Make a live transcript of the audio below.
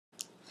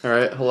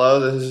Alright,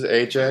 hello, this is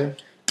AJ.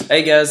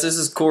 Hey guys, this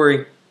is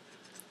Corey.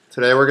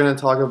 Today we're going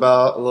to talk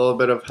about a little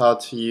bit of how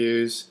to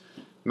use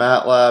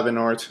MATLAB in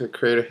order to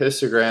create a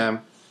histogram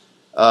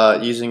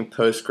using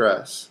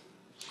Postgres.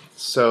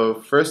 So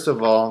first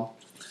of all,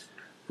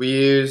 we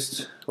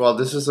used, well,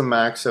 this is a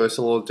Mac, so it's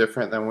a little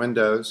different than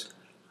Windows.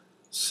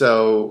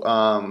 So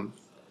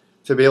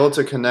to be able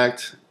to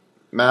connect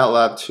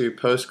MATLAB to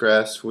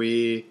Postgres,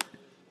 we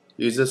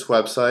use this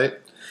website.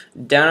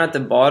 Down at the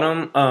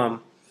bottom,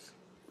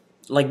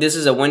 like this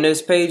is a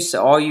Windows page,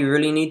 so all you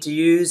really need to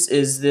use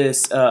is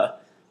this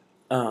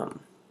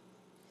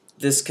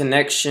this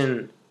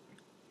connection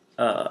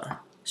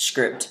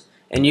script,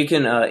 and you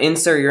can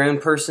insert your own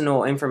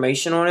personal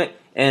information on it.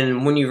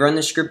 And when you run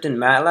the script in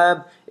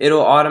MATLAB,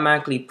 it'll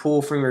automatically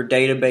pull from your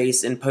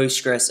database in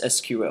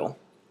PostgresSQL.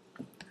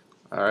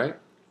 All right.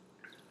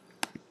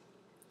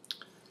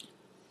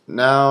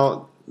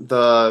 Now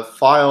the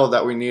file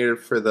that we needed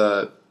for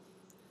the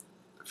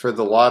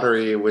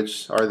lottery,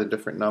 which are the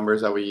different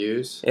numbers that we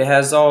use. It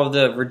has all of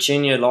the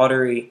Virginia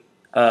lottery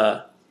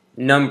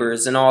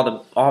numbers and all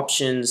the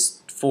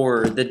options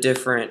for the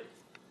different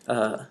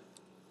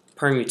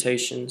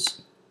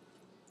permutations.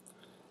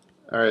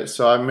 Alright,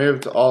 so I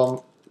moved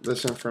all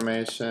this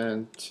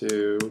information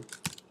to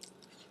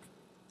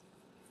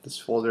this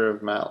folder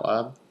of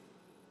MATLAB.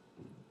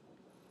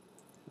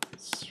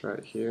 It's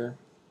right here.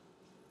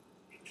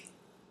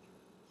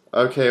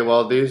 Okay,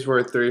 well, these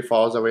were 3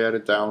 files that we had to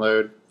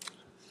download,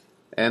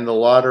 and the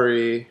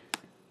lottery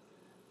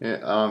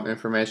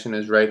information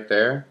is right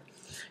there.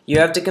 You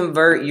have to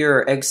convert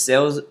your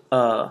Excel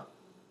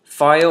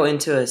file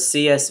into a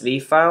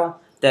CSV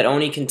file that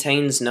only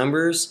contains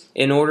numbers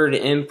in order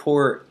to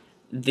import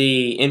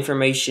the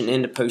information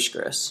into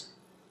Postgres.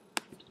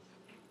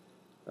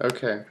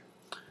 Okay,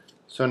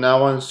 so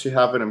now once you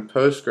have it in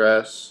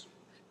Postgres,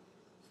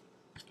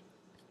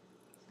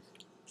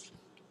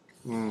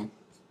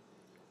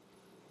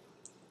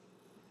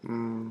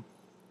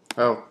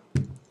 oh,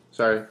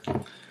 sorry.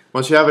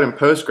 Once you have it in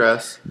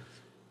Postgres,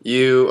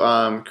 you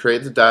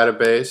create the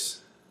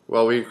database.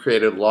 Well, we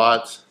created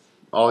lots.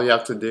 All you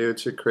have to do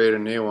to create a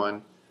new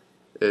one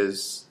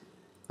is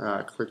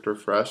click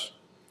refresh.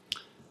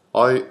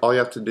 All you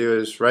have to do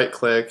is right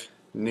click,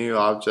 new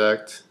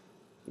object,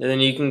 And then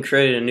you can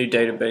create a new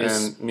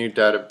database. and new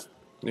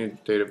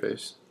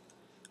database.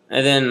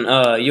 And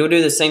then you'll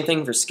do the same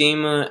thing for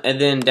schema.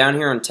 And then down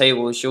here on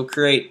tables, you'll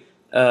create.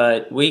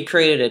 We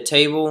created a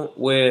table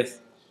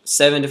with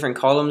 7 different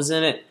columns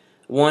in it.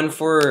 One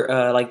for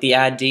like the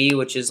ID,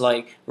 which is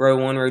like row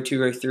 1, row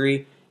 2, row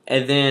 3,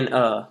 and then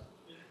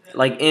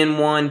like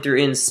N1 through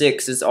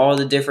N6 is all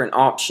the different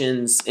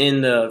options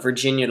in the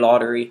Virginia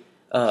lottery,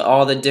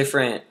 all the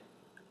different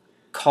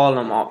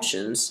column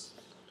options.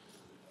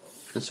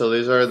 And so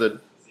these are the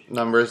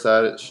numbers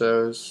that it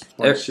shows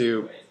once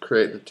you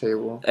create the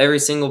table. Every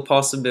single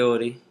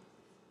possibility.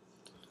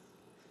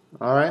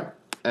 Alright,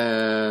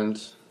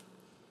 and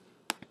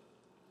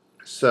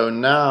so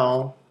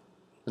now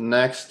the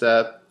next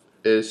step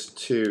is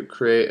to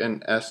create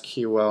an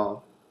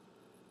SQL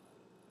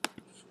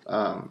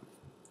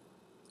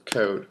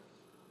code.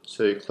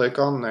 So you click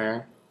on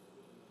there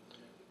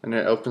and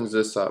it opens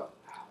this up.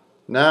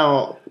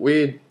 Now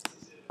we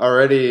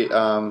already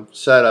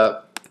set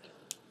up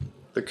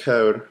the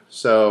code,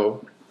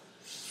 so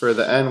for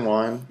the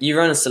N1 you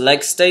run a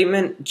select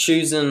statement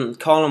choosing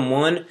column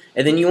 1,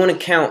 and then you want to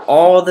count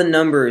all the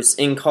numbers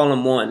in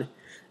column 1,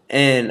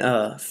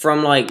 and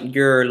from like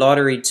your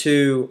lottery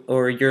 2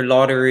 or your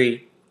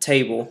lottery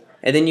table,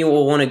 and then you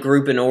will want to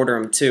group and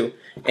order them too.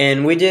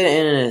 And we did it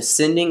in an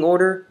ascending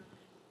order.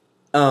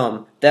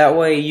 That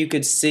way you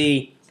could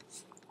see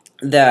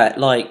that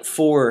like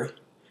for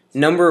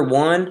number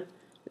 1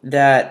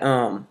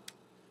 that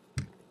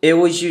it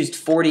was used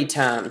 40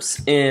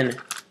 times in.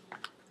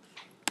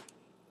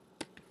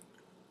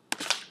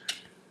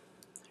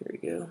 Here we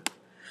go.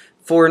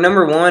 For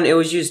number 1 it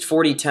was used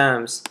 40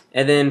 times,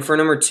 and then for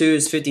number 2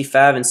 is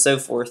 55, and so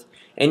forth.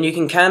 And you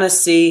can kind of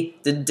see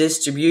the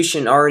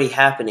distribution already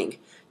happening.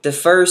 The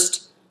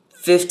first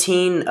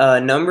 15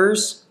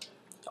 numbers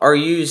are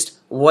used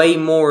way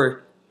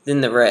more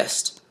than the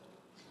rest.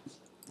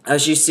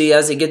 As you see,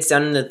 as it gets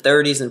down into the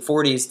 30s and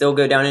 40s, they'll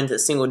go down into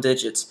single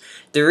digits.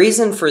 The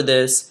reason for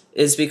this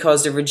is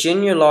because the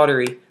Virginia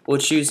lottery will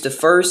choose the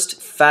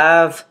first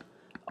 5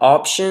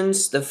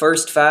 options, the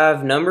first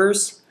 5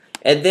 numbers,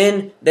 and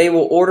then they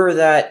will order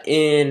that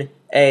in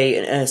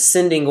an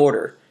ascending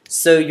order.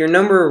 So your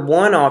number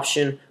 1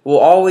 option will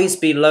always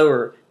be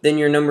lower than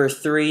your number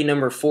 3,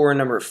 number 4, and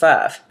number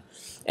 5.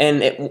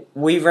 And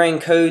we ran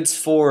codes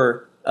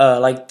for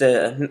like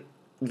the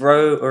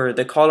row or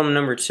the column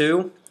number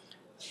 2.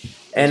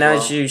 And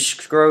as you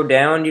scroll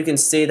down, you can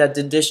see that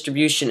the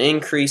distribution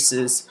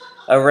increases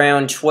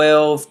around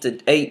 12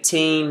 to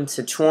 18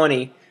 to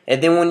 20.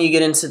 And then when you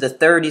get into the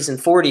 30s and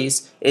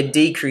 40s, it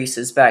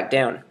decreases back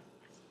down.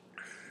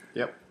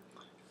 Yep,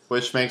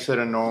 which makes it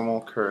a normal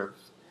curve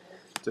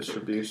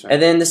distribution.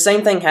 And then the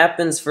same thing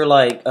happens for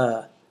like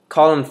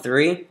column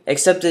 3,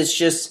 except it's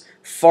just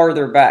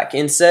farther back.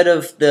 Instead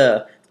of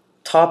the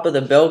top of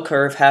the bell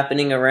curve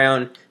happening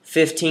around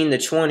 15 to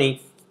 20,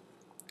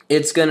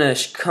 it's going to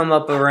come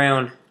up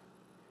around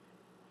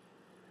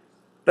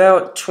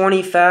about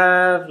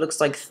 25,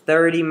 looks like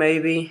 30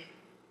 maybe.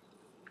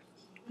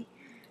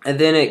 And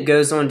then it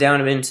goes on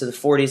down into the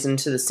 40s,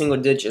 into the single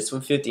digits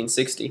with 50 and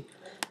 60.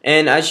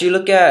 And as you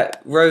look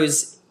at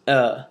rows,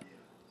 columns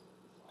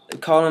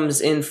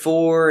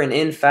N4 and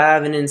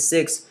N5 and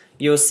N6,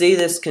 you'll see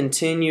this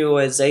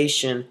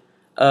continuation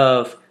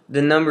of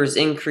the numbers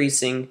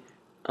increasing,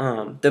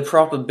 the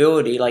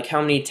probability, like how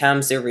many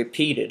times they're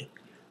repeated,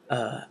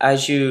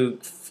 as you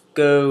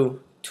go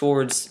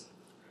towards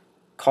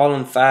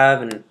column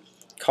 5 and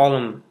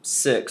column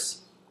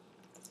 6.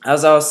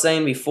 As I was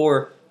saying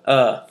before,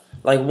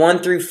 like 1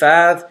 through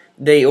 5,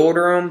 they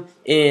order them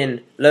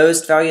in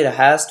lowest value to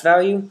highest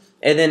value,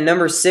 and then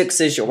number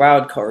 6 is your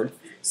wild card.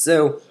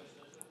 So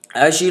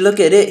as you look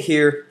at it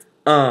here,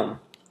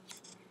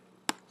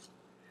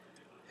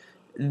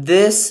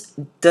 this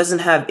doesn't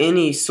have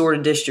any sort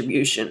of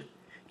distribution.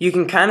 You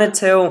can kind of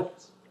tell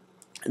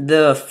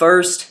the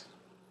first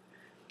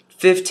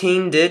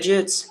 15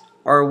 digits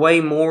are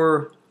way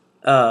more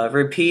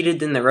repeated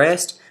than the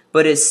rest,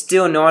 but it's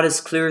still not as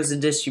clear as the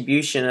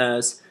distribution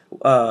as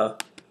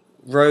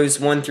rows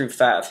 1 through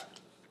 5.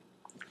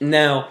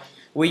 Now,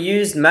 we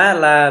used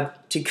MATLAB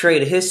to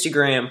create a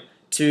histogram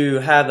to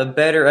have a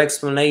better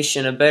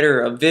explanation, a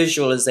better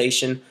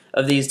visualization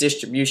of these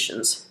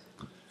distributions.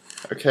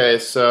 Okay,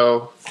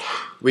 so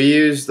we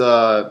use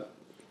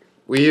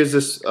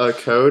this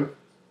code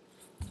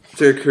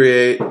to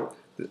create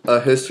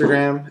a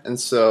histogram, and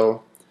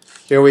so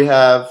here we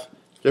have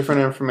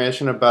different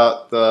information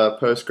about the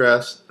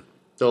Postgres,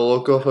 the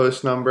local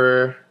host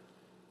number,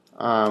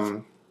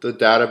 the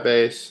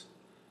database,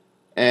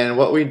 and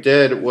what we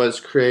did was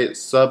create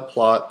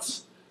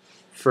subplots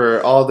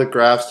for all the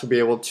graphs to be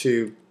able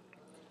to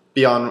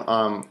be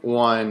on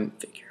one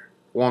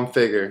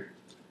figure.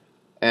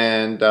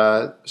 And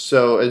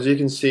so as you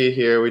can see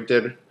here, we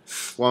did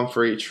one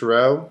for each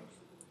row.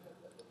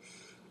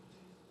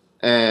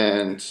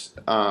 And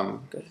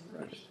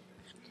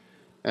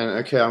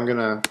okay, I'm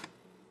gonna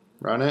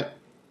run it.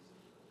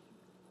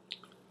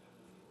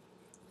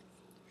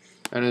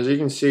 And as you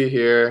can see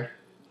here,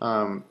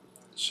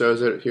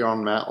 shows it here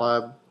on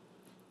MATLAB.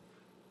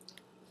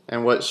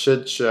 And what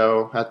should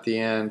show at the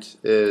end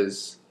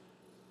is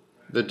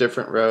the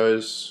different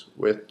rows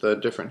with the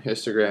different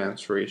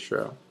histograms for each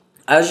row.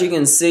 As you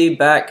can see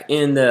back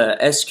in the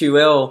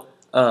SQL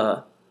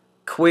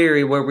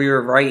query where we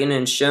were writing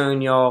and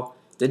showing y'all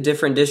the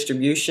different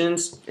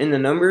distributions in the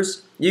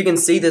numbers, you can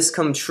see this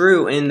come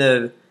true in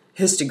the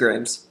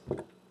histograms.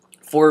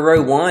 For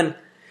row 1,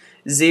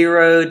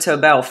 0 to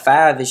about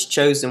 5 is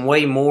chosen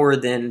way more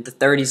than the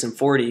 30s and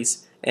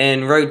 40s.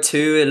 And row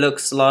 2, it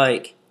looks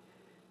like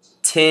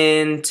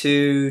 10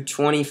 to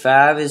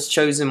 25 is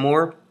chosen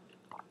more.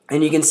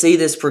 And you can see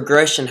this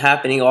progression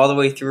happening all the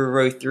way through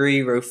row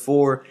 3, row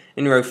 4,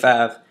 and row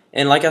 5.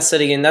 And like I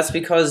said again, that's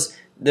because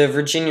the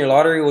Virginia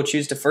Lottery will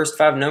choose the first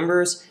 5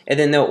 numbers, and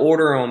then they'll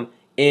order them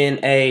in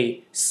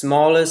a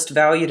smallest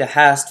value to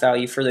highest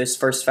value for those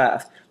first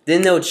 5.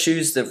 Then they'll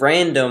choose the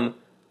random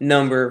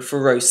number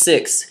for row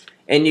 6.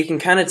 And you can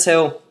kind of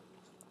tell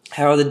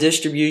how the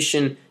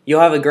distribution, you'll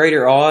have a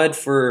greater odd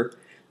for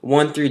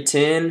 1 through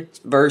 10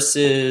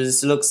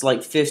 versus looks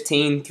like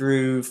 15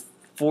 through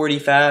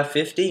 45,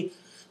 50.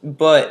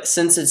 But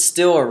since it's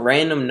still a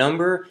random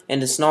number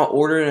and it's not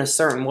ordered in a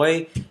certain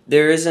way,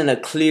 there isn't a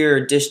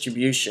clear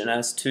distribution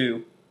as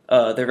to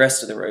the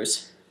rest of the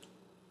rows.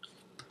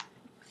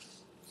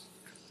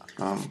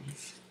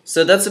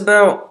 So that's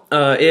about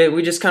it.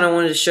 We just kind of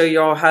wanted to show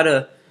y'all how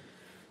to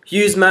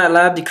use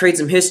MATLAB to create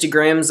some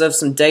histograms of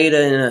some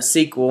data in a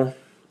SQL.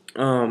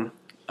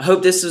 I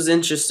hope this was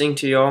interesting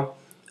to y'all.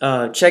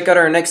 Check out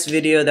our next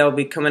video that will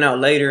be coming out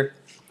later,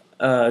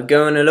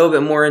 going a little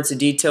bit more into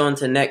detail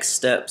into next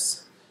steps.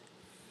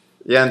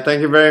 Yeah, and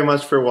thank you very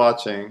much for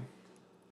watching.